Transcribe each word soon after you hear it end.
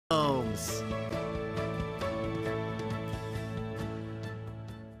this.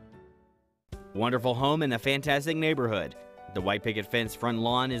 Wonderful home in a fantastic neighborhood. The white picket fence front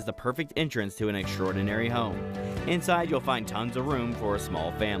lawn is the perfect entrance to an extraordinary home. Inside, you'll find tons of room for a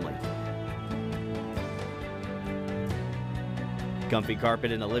small family. Comfy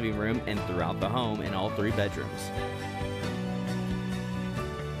carpet in the living room and throughout the home in all 3 bedrooms.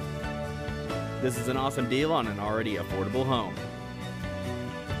 This is an awesome deal on an already affordable home.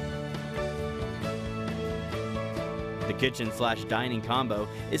 The kitchen/dining combo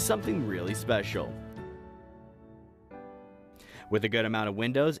is something really special, with a good amount of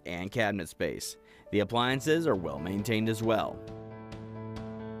windows and cabinet space. The appliances are well maintained as well.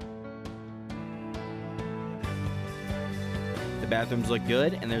 The bathrooms look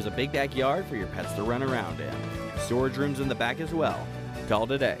good, and there's a big backyard for your pets to run around in. Storage rooms in the back as well. Call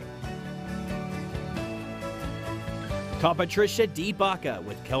today. Call Patricia D. Baca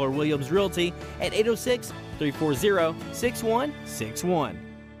with Keller Williams Realty at 806-340-6161.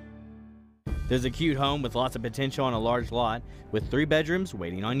 There's a cute home with lots of potential on a large lot with 3 bedrooms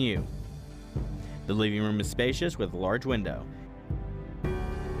waiting on you. The living room is spacious with a large window.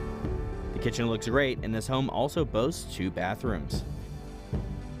 The kitchen looks great, and this home also boasts 2 bathrooms.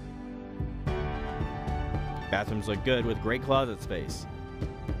 Bathrooms look good with great closet space.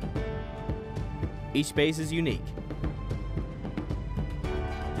 Each space is unique.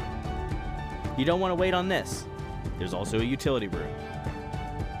 You don't want to wait on this. There's also a utility room.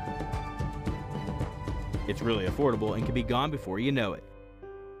 It's really affordable and can be gone before you know it.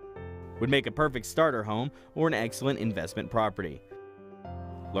 Would make a perfect starter home or an excellent investment property.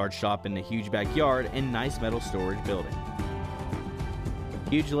 Large shop in the huge backyard and nice metal storage building.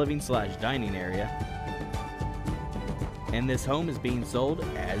 Huge living/dining area. And this home is being sold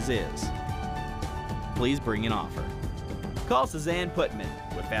as is. Please bring an offer. Call Suzanne Putman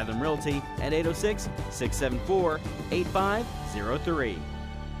with Fathom Realty at 806-674-8503.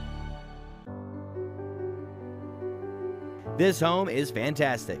 This home is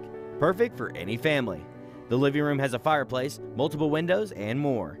fantastic, perfect for any family. The living room has a fireplace, multiple windows, and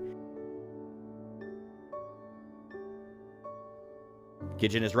more.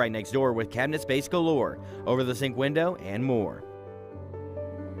 Kitchen is right next door with cabinet space galore, over the sink window, and more.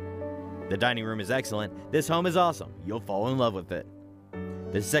 The dining room is excellent. This home is awesome. You'll fall in love with it.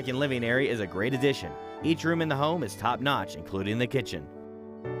 The second living area is a great addition. Each room in the home is top-notch, including the kitchen.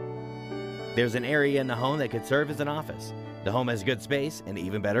 There's an area in the home that could serve as an office. The home has good space and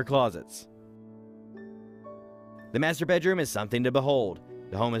even better closets. The master bedroom is something to behold.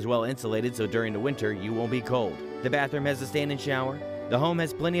 The home is well insulated, so during the winter you won't be cold. The bathroom has a stand-in shower. The home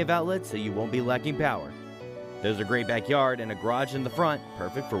has plenty of outlets, so you won't be lacking power. There's a great backyard and a garage in the front,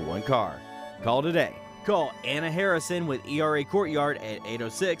 perfect for 1 car. Call today. Call Anna Harrison with ERA Courtyard at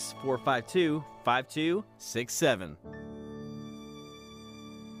 806-452-5267.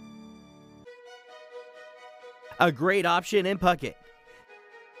 A great option in Puckett.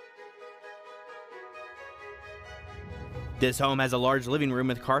 This home has a large living room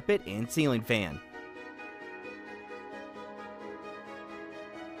with carpet and ceiling fan.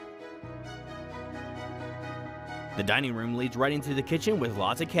 The dining room leads right into the kitchen with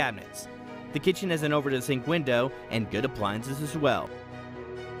lots of cabinets. The kitchen has an over-the-sink window and good appliances as well.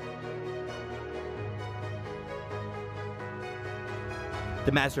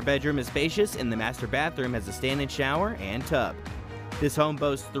 The master bedroom is spacious, and the master bathroom has a stand-in shower and tub. This home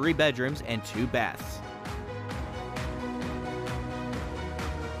boasts 3 bedrooms and 2 baths.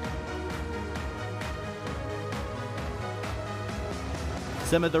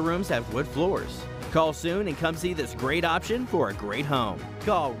 Some of the rooms have wood floors. Call soon and come see this great option for a great home.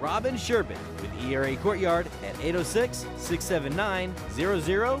 Call Robin Sherbin with ERA Courtyard at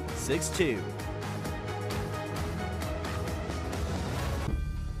 806-679-0062.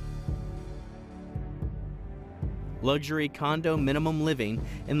 Luxury condo minimum living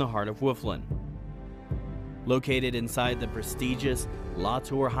in the heart of Wolfland. Located inside the prestigious La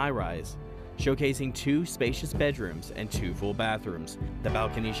Tour high-rise, showcasing 2 spacious bedrooms and 2 full bathrooms. The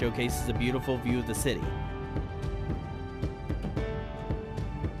balcony showcases a beautiful view of the city.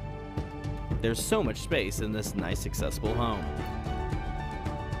 There's so much space in this nice, accessible home.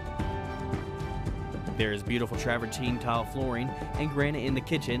 There is beautiful travertine tile flooring and granite in the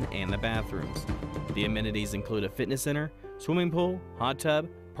kitchen and the bathrooms. The amenities include a fitness center, swimming pool, hot tub,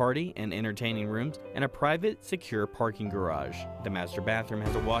 party and entertaining rooms, and a private, secure parking garage. The master bathroom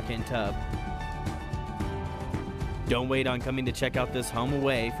has a walk-in tub. Don't wait on coming to check out this home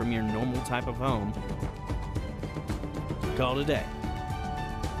away from your normal type of home. Call today.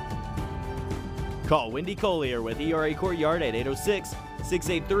 Call Wendy Collier with ERA Courtyard at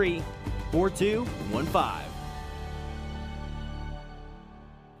 806-683-5500. 4215.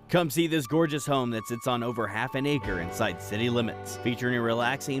 Come see this gorgeous home that sits on over half an acre inside city limits, featuring a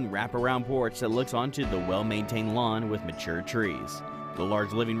relaxing wraparound porch that looks onto the well-maintained lawn with mature trees. The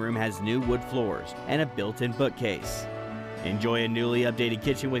large living room has new wood floors and a built-in bookcase. Enjoy a newly updated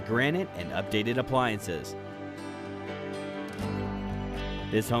kitchen with granite and updated appliances.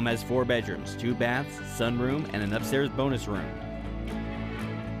 This home has 4 bedrooms, 2 baths, sunroom, and an upstairs bonus room.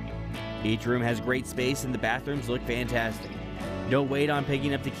 Each room has great space and the bathrooms look fantastic. Don't wait on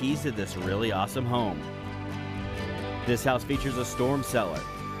picking up the keys to this really awesome home. This house features a storm cellar,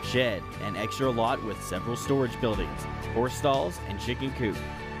 shed, and extra lot with several storage buildings, horse stalls, and chicken coop.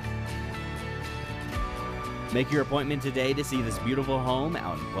 Make your appointment today to see this beautiful home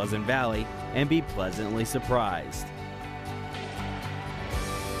out in Pleasant Valley and be pleasantly surprised.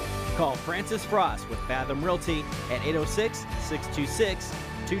 Call Francis Frost with Fathom Realty at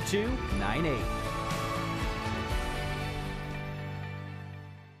 806-626-2298.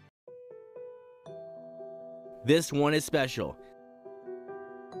 This one is special.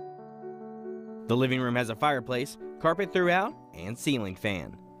 The living room has a fireplace, carpet throughout, and ceiling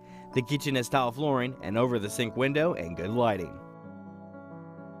fan. The kitchen has tile flooring and over the sink window and good lighting.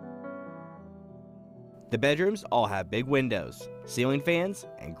 The bedrooms all have big windows, ceiling fans,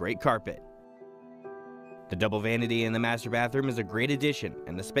 and great carpet. The double vanity in the master bathroom is a great addition,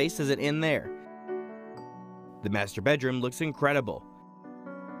 and the space isn't in there. The master bedroom looks incredible.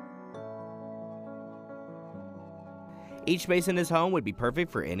 Each space in this home would be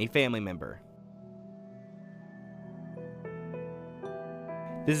perfect for any family member.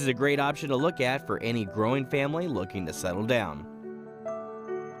 This is a great option to look at for any growing family looking to settle down.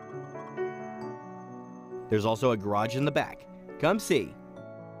 There's also a garage in the back. Come see.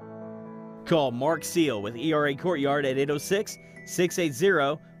 Call Mark Seal with ERA Courtyard at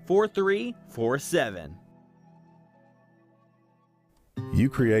 806-680-4347. You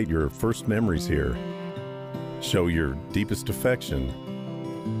create your first memories here. Show your deepest affection.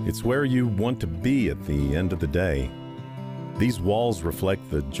 It's where you want to be at the end of the day. These walls reflect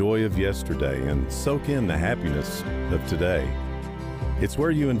the joy of yesterday and soak in the happiness of today. It's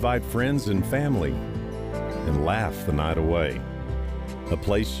where you invite friends and family and laugh the night away. A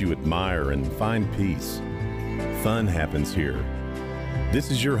place you admire and find peace. Fun happens here.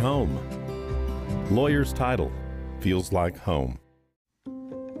 This is your home. Lawyer's Title feels like home.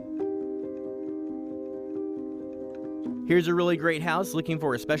 Here's a really great house looking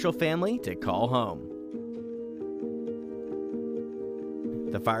for a special family to call home.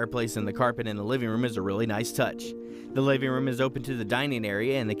 The fireplace and the carpet in the living room is a really nice touch. The living room is open to the dining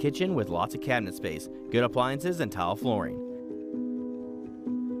area and the kitchen with lots of cabinet space, good appliances, and tile flooring.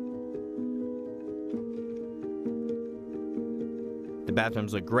 The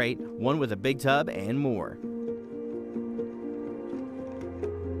bathrooms look great, one with a big tub and more.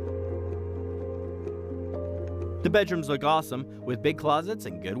 The bedrooms look awesome with big closets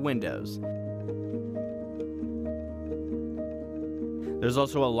and good windows. There's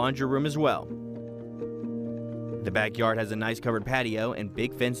also a laundry room as well. The backyard has a nice covered patio and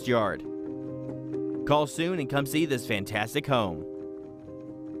big fenced yard. Call soon and come see this fantastic home.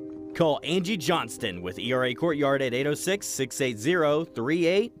 Call Angie Johnston with ERA Courtyard at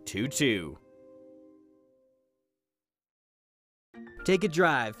 806-680-3822. Take a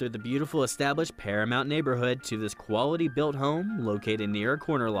drive through the beautiful established Paramount neighborhood to this quality built home located near a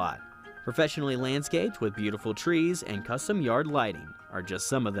corner lot. Professionally landscaped with beautiful trees and custom yard lighting are just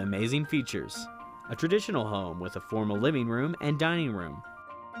some of the amazing features. A traditional home with a formal living room and dining room.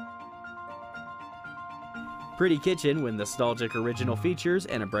 Pretty kitchen with nostalgic original features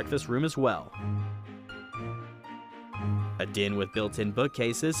and a breakfast room as well. A den with built-in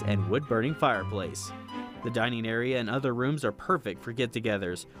bookcases and wood-burning fireplace. The dining area and other rooms are perfect for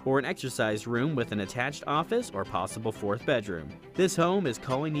get-togethers or an exercise room with an attached office or possible fourth bedroom. This home is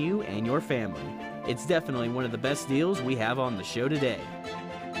calling you and your family. It's definitely one of the best deals we have on the show today.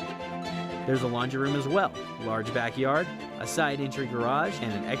 There's a laundry room as well, large backyard, a side entry garage,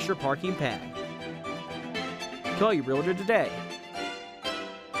 and an extra parking pad. Call your realtor today.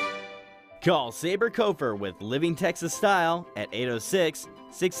 Call Saber Kofer with Living Texas Style at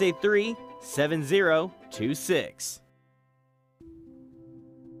 806-683-7026.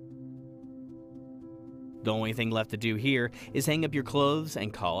 The only thing left to do here is hang up your clothes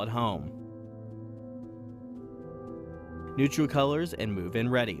and call it home. Neutral colors and move-in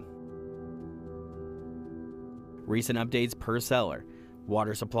ready. Recent updates per seller.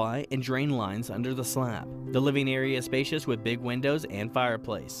 Water supply and drain lines under the slab. The living area is spacious with big windows and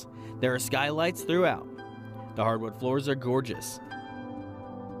fireplace. There are skylights throughout. The hardwood floors are gorgeous.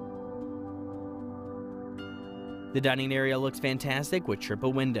 The dining area looks fantastic with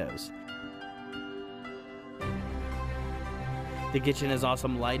triple windows. The kitchen has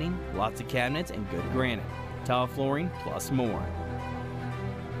awesome lighting, lots of cabinets, and good granite, tile flooring, plus more.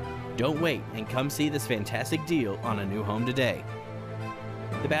 Don't wait and come see this fantastic deal on a new home today.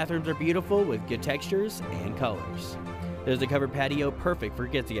 The bathrooms are beautiful with good textures and colors. There's a covered patio perfect for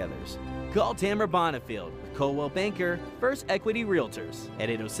get-togethers. Call Tamara Bonifield with Coldwell Banker First Equity Realtors at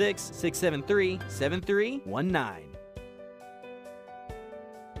 806-673-7319.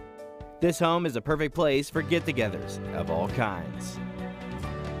 This home is a perfect place for get-togethers of all kinds.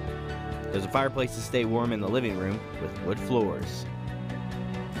 There's a fireplace to stay warm in the living room with wood floors.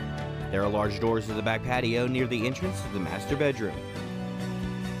 There are large doors to the back patio near the entrance to the master bedroom.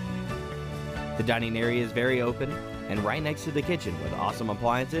 The dining area is very open and right next to the kitchen with awesome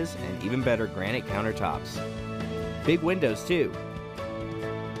appliances and even better granite countertops. Big windows too.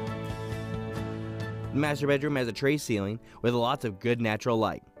 The master bedroom has a tray ceiling with lots of good natural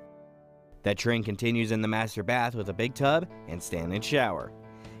light. That trend continues in the master bath with a big tub and stand-in shower.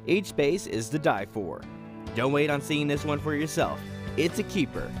 Each space is to die for. Don't wait on seeing this one for yourself. It's a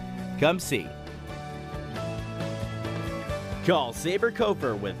keeper. Come see. Call Saber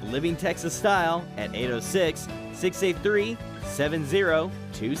Kofer with Living Texas Style at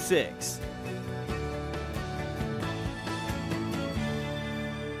 806-683-7026.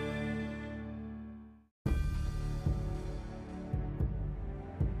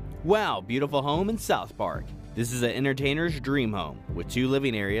 Wow, beautiful home in South Park. This is an entertainer's dream home with 2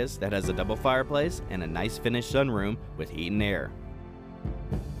 living areas that has a double fireplace and a nice finished sunroom with heat and air.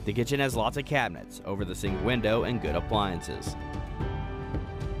 The kitchen has lots of cabinets over the single window and good appliances.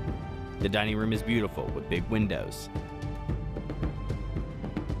 The dining room is beautiful with big windows.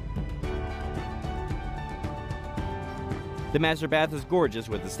 The master bath is gorgeous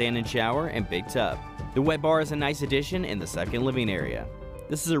with a stand-in shower and big tub. The wet bar is a nice addition in the second living area.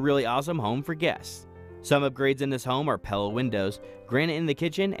 This is a really awesome home for guests. Some upgrades in this home are Pella windows, granite in the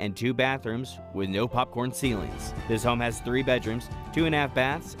kitchen, and 2 bathrooms with no popcorn ceilings. This home has 3 bedrooms, 2.5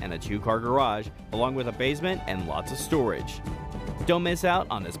 baths, and a 2-car garage, along with a basement and lots of storage. Don't miss out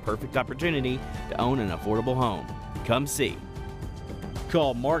on this perfect opportunity to own an affordable home. Come see.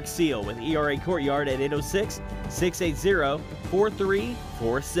 Call Mark Seal with ERA Courtyard at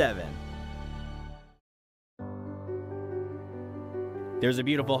 806-680-4347. There's a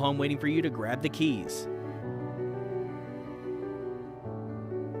beautiful home waiting for you to grab the keys.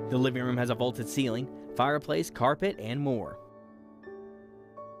 The living room has a vaulted ceiling, fireplace, carpet, and more.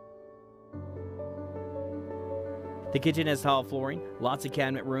 The kitchen has tile flooring, lots of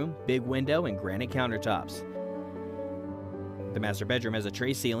cabinet room, big window, and granite countertops. The master bedroom has a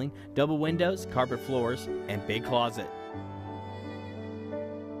tray ceiling, double windows, carpet floors, and big closet.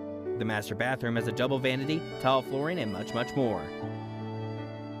 The master bathroom has a double vanity, tile flooring, and much more.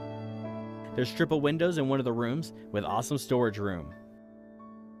 There's triple windows in one of the rooms with awesome storage room.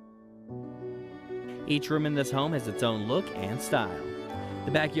 Each room in this home has its own look and style.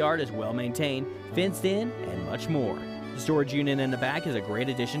 The backyard is well maintained, fenced in, and much more. The storage unit in the back is a great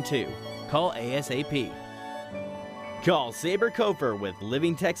addition too. Call ASAP. Call Saber Kofer with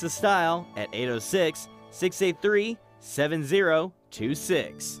Living Texas Style at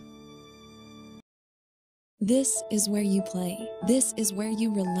 806-683-7026. This is where you play. This is where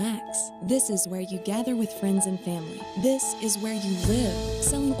you relax. This is where you gather with friends and family. This is where you live.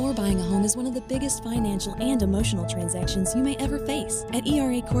 Selling or buying a home is one of the biggest financial and emotional transactions you may ever face. At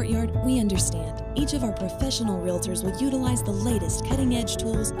ERA Courtyard, we understand. Each of our professional realtors will utilize the latest cutting-edge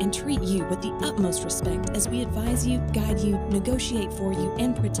tools and treat you with the utmost respect as we advise you, guide you, negotiate for you,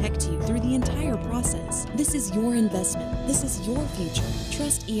 and protect you through the entire process. This is your investment. This is your future.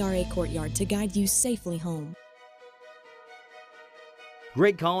 Trust ERA Courtyard to guide you safely home.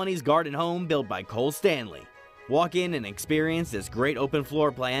 Great Colonies Garden Home built by Cole Stanley. Walk in and experience this great open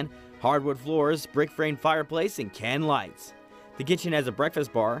floor plan, hardwood floors, brick framed fireplace, and can lights. The kitchen has a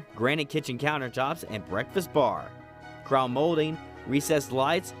breakfast bar, granite kitchen countertops, and breakfast bar. Crown molding, recessed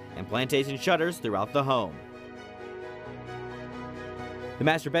lights, and plantation shutters throughout the home. The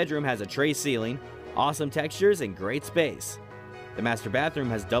master bedroom has a tray ceiling, awesome textures, and great space. The master bathroom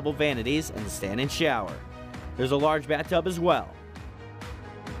has double vanities and a stand-in shower. There's a large bathtub as well.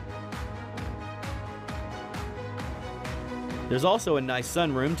 There's also a nice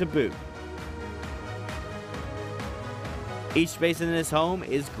sunroom to boot. Each space in this home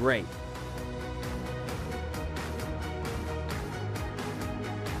is great.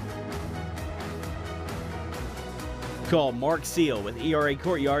 Call Mark Seal with ERA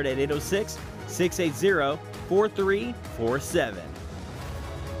Courtyard at 806-680-4347.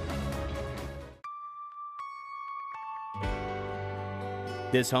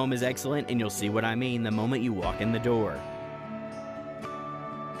 This home is excellent, and you'll see what I mean the moment you walk in the door.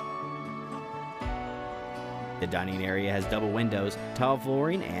 The dining area has double windows, tile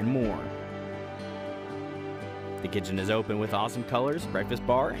flooring, and more. The kitchen is open with awesome colors, breakfast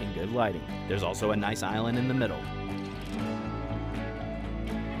bar, and good lighting. There's also a nice island in the middle.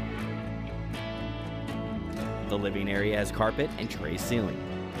 The living area has carpet and tray ceiling.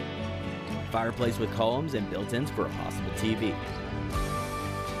 Fireplace with columns and built-ins for a possible TV.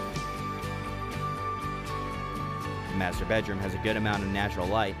 The master bedroom has a good amount of natural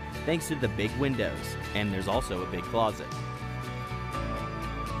light thanks to the big windows, and there's also a big closet.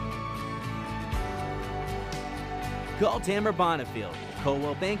 Call Tamara Bonifield,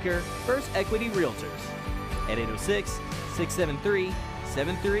 Coldwell Banker, First Equity Realtors at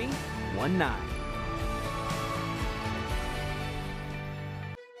 806-673-7319.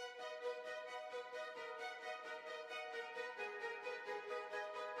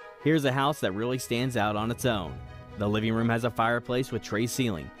 Here's a house that really stands out on its own. The living room has a fireplace with tray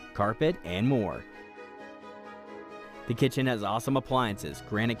ceiling, carpet, and more. The kitchen has awesome appliances,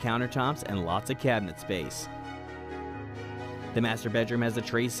 granite countertops, and lots of cabinet space. The master bedroom has a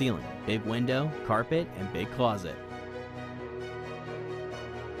tray ceiling, big window, carpet, and big closet.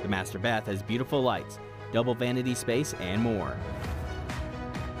 The master bath has beautiful lights, double vanity space, and more.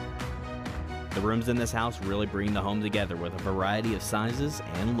 The rooms in this house really bring the home together with a variety of sizes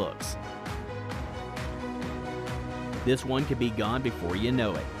and looks. This one could be gone before you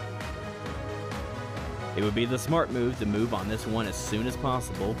know it. It would be the smart move to move on this one as soon as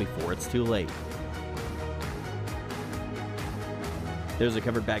possible before it's too late. There's a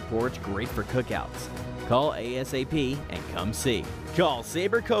covered back porch great for cookouts. Call ASAP and come see. Call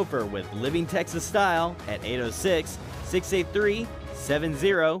Saber Kofer with Living Texas Style at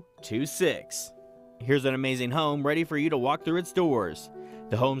 806-683-7026. Here's an amazing home ready for you to walk through its doors.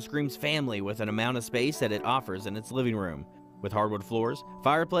 The home screams family with an amount of space that it offers in its living room, with hardwood floors,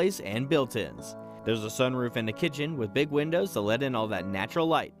 fireplace, and built-ins. There's a sunroof in the kitchen with big windows to let in all that natural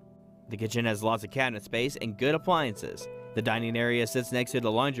light. The kitchen has lots of cabinet space and good appliances. The dining area sits next to the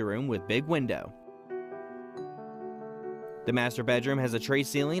laundry room with big window. The master bedroom has a tray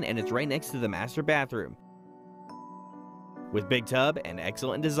ceiling and it's right next to the master bathroom, with big tub and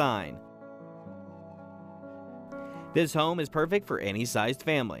excellent design. This home is perfect for any sized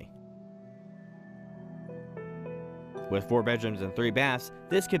family. With 4 bedrooms and 3 baths,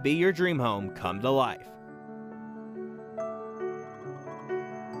 this could be your dream home come to life.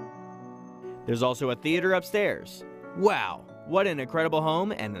 There's also a theater upstairs. Wow, what an incredible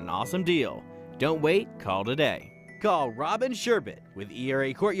home and an awesome deal. Don't wait, call today. Call Robin Sherbet with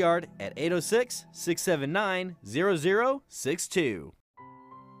ERA Courtyard at 806-679-0062.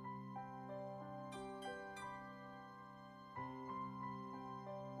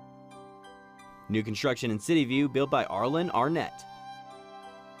 New construction in City View built by Arlen Arnett.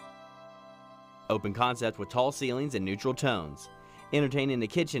 Open concept with tall ceilings and neutral tones. Entertaining the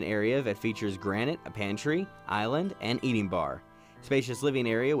kitchen area that features granite, a pantry, island, and eating bar. Spacious living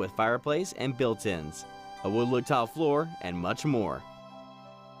area with fireplace and built-ins. A wood-look tile floor, and much more.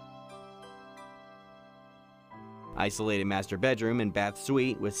 Isolated master bedroom and bath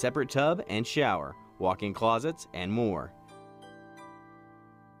suite with separate tub and shower, walk-in closets, and more.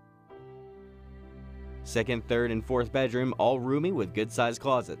 Second, third, and fourth bedroom all roomy with good-sized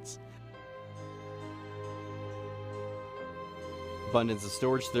closets. Abundance of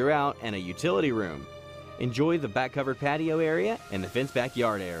storage throughout and a utility room. Enjoy the back-covered patio area and the fenced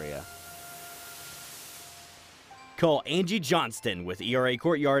backyard area. Call Angie Johnston with ERA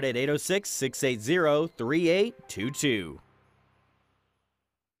Courtyard at 806-680-3822.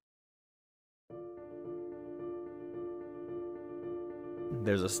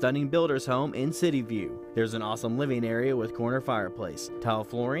 There's a stunning builder's home in City View. There's an awesome living area with corner fireplace, tile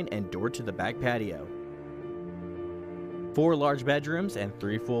flooring, and door to the back patio. 4 large bedrooms and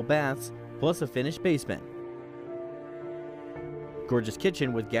 3 full baths, plus a finished basement. Gorgeous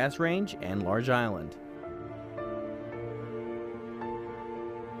kitchen with gas range and large island.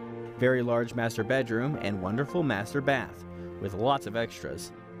 Very large master bedroom and wonderful master bath with lots of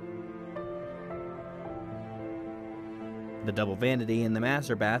extras. The double vanity in the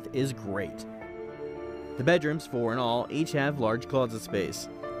master bath is great. The bedrooms, 4 in all, each have large closet space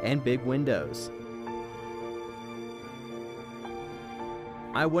and big windows.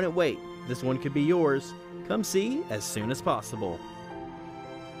 I wouldn't wait. This one could be yours. Come see as soon as possible.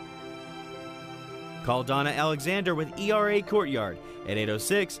 Call Donna Alexander with ERA Courtyard at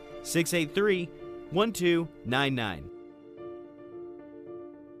 806-683-1299.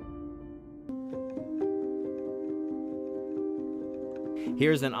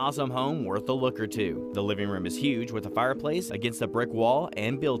 Here's an awesome home worth a look or two. The living room is huge with a fireplace against a brick wall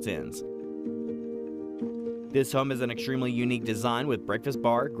and built-ins. This home is an extremely unique design with breakfast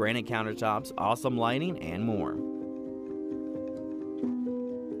bar, granite countertops, awesome lighting, and more.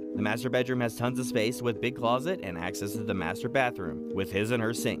 The master bedroom has tons of space with big closet and access to the master bathroom with his and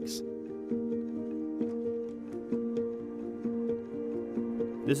her sinks.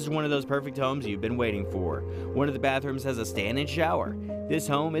 This is one of those perfect homes you've been waiting for. One of the bathrooms has a stand-in shower. This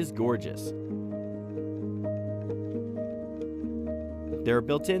home is gorgeous. There are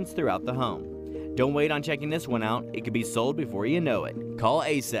built-ins throughout the home. Don't wait on checking this one out. It could be sold before you know it. Call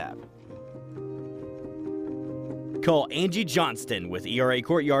ASAP. Call Angie Johnston with ERA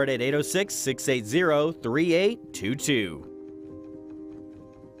Courtyard at 806-680-3822.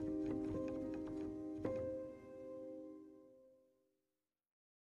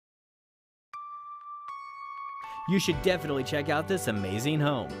 You should definitely check out this amazing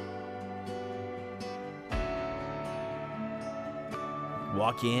home.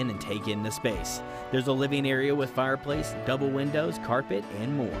 Walk in and take in the space. There's a living area with fireplace, double windows, carpet,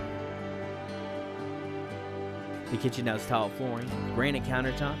 and more. The kitchen has tile flooring, granite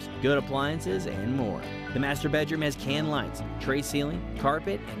countertops, good appliances, and more. The master bedroom has can lights, tray ceiling,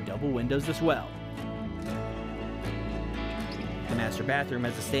 carpet, and double windows as well. The master bathroom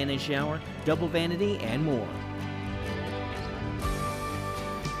has a stand-in shower, double vanity, and more.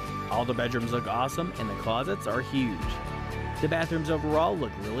 All the bedrooms look awesome and the closets are huge. The bathrooms overall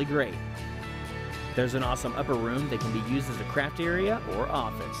look really great. There's an awesome upper room that can be used as a craft area or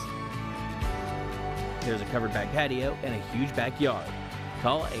office. There's a covered back patio and a huge backyard.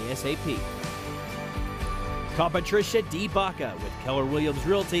 Call ASAP. Call Patricia D. Baca with Keller Williams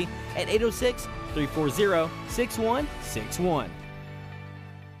Realty at 806-340-6161.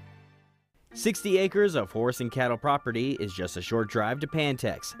 60 acres of horse and cattle property is just a short drive to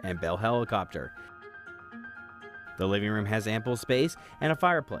Pantex and Bell Helicopter. The living room has ample space and a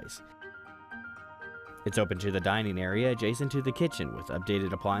fireplace. It's open to the dining area adjacent to the kitchen with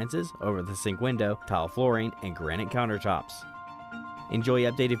updated appliances, over the sink window, tile flooring, and granite countertops. Enjoy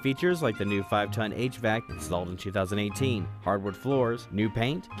updated features like the new 5-ton HVAC installed in 2018, hardwood floors, new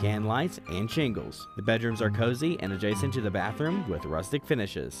paint, can lights, and shingles. The bedrooms are cozy and adjacent to the bathroom with rustic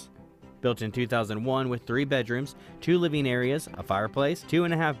finishes. Built in 2001 with 3 bedrooms, 2 living areas, a fireplace,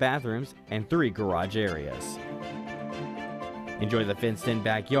 2.5 bathrooms, and 3 garage areas. Enjoy the fenced-in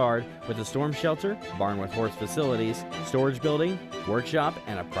backyard with a storm shelter, barn with horse facilities, storage building, workshop,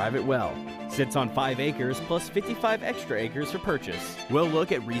 and a private well. Sits on 5 acres plus 55 extra acres for purchase. We'll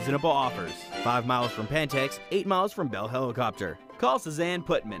look at reasonable offers. 5 miles from Pantex, 8 miles from Bell Helicopter. Call Suzanne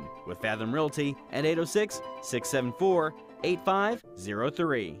Putman with Fathom Realty at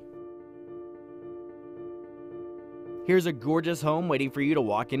 806-674-8503. Here's a gorgeous home waiting for you to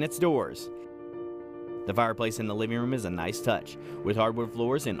walk in its doors. The fireplace in the living room is a nice touch, with hardwood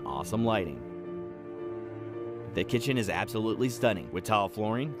floors and awesome lighting. The kitchen is absolutely stunning, with tile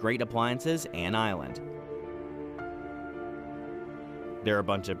flooring, great appliances, and island. There are a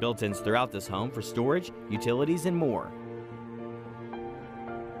bunch of built-ins throughout this home for storage, utilities, and more.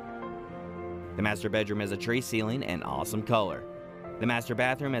 The master bedroom has a tray ceiling and awesome color. The master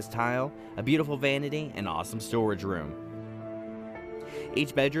bathroom has tile, a beautiful vanity, and awesome storage room.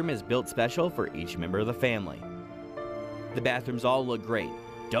 Each bedroom is built special for each member of the family. The bathrooms all look great.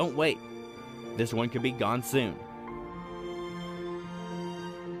 Don't wait. This one could be gone soon.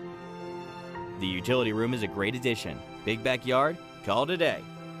 The utility room is a great addition. Big backyard? Call today.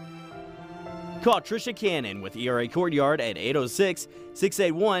 Call Trisha Cannon with ERA Courtyard at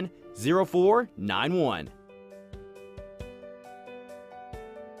 806-681-0491.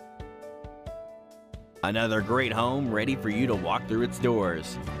 Another great home ready for you to walk through its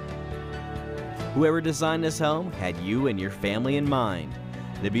doors. Whoever designed this home had you and your family in mind.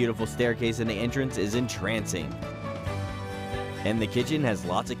 The beautiful staircase in the entrance is entrancing. And the kitchen has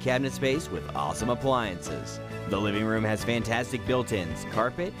lots of cabinet space with awesome appliances. The living room has fantastic built-ins,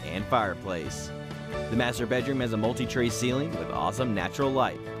 carpet, and fireplace. The master bedroom has a multi-tray ceiling with awesome natural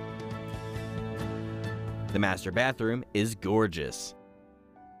light. The master bathroom is gorgeous.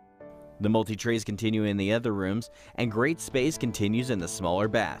 The multi-trays continue in the other rooms, and great space continues in the smaller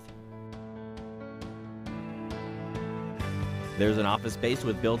bath. There's an office space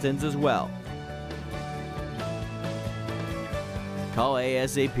with built-ins as well. Call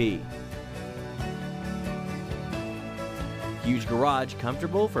ASAP. Huge garage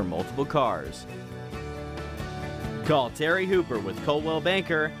comfortable for multiple cars. Call Terry Hooper with Coldwell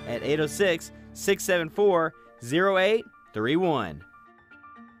Banker at 806-674-0831.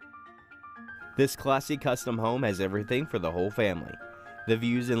 This classy custom home has everything for the whole family. The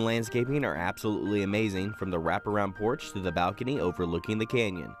views and landscaping are absolutely amazing, from the wraparound porch to the balcony overlooking the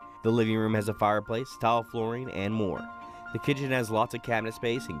canyon. The living room has a fireplace, tile flooring, and more. The kitchen has lots of cabinet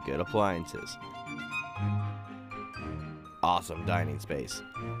space and good appliances. Awesome dining space.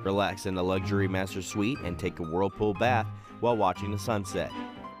 Relax in the luxury master suite and take a whirlpool bath while watching the sunset.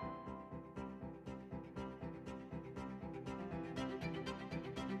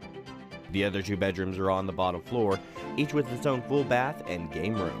 The other 2 bedrooms are on the bottom floor, each with its own full bath and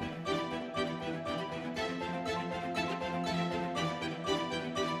game room.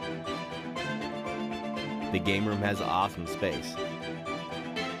 The game room has awesome space.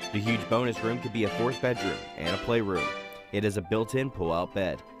 The huge bonus room could be a 4th bedroom and a playroom. It has a built-in pull-out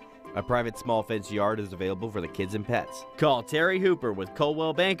bed. A private small fenced yard is available for the kids and pets. Call Terry Hooper with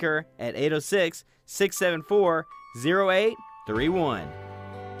Coldwell Banker at 806-674-0831.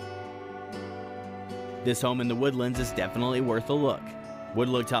 This home in the Woodlands is definitely worth a look.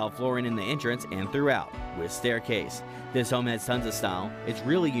 Wood-look tile flooring in the entrance and throughout, with staircase. This home has tons of style. It's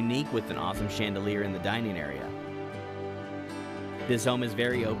really unique with an awesome chandelier in the dining area. This home is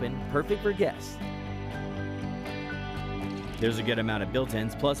very open, perfect for guests. There's a good amount of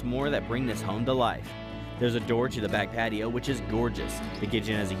built-ins, plus more that bring this home to life. There's a door to the back patio, which is gorgeous. The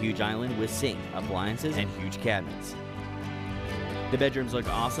kitchen has a huge island with sink, appliances, and huge cabinets. The bedrooms look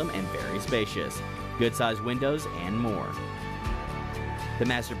awesome and very spacious. Good-sized windows and more. The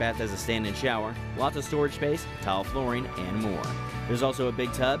master bath has a stand-in shower, lots of storage space, tile flooring, and more. There's also a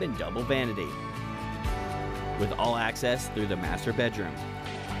big tub and double vanity, with all access through the master bedroom.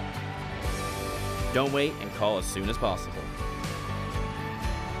 Don't wait and call as soon as possible.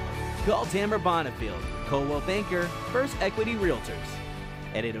 Call Tamara Bonifield, Coldwell Banker, First Equity Realtors,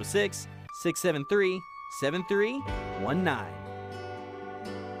 at 806-673-7319.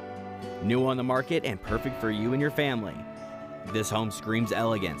 New on the market and perfect for you and your family. This home screams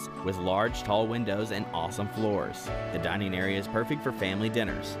elegance with large, tall windows and awesome floors. The dining area is perfect for family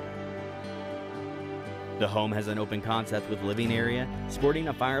dinners. The home has an open concept with living area, sporting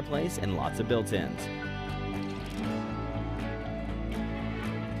a fireplace and lots of built-ins.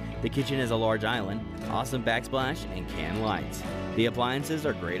 The kitchen is a large island, awesome backsplash, and can lights. The appliances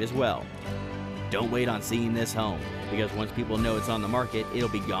are great as well. Don't wait on seeing this home, because once people know it's on the market, it'll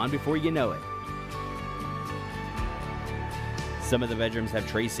be gone before you know it. Some of the bedrooms have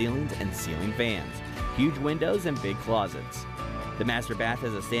tray ceilings and ceiling fans, huge windows and big closets. The master bath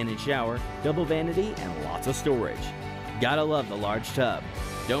has a stand-in shower, double vanity, and lots of storage. Gotta love the large tub.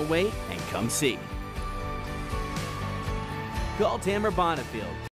 Don't wait and come see. Call Tamara Bonifield,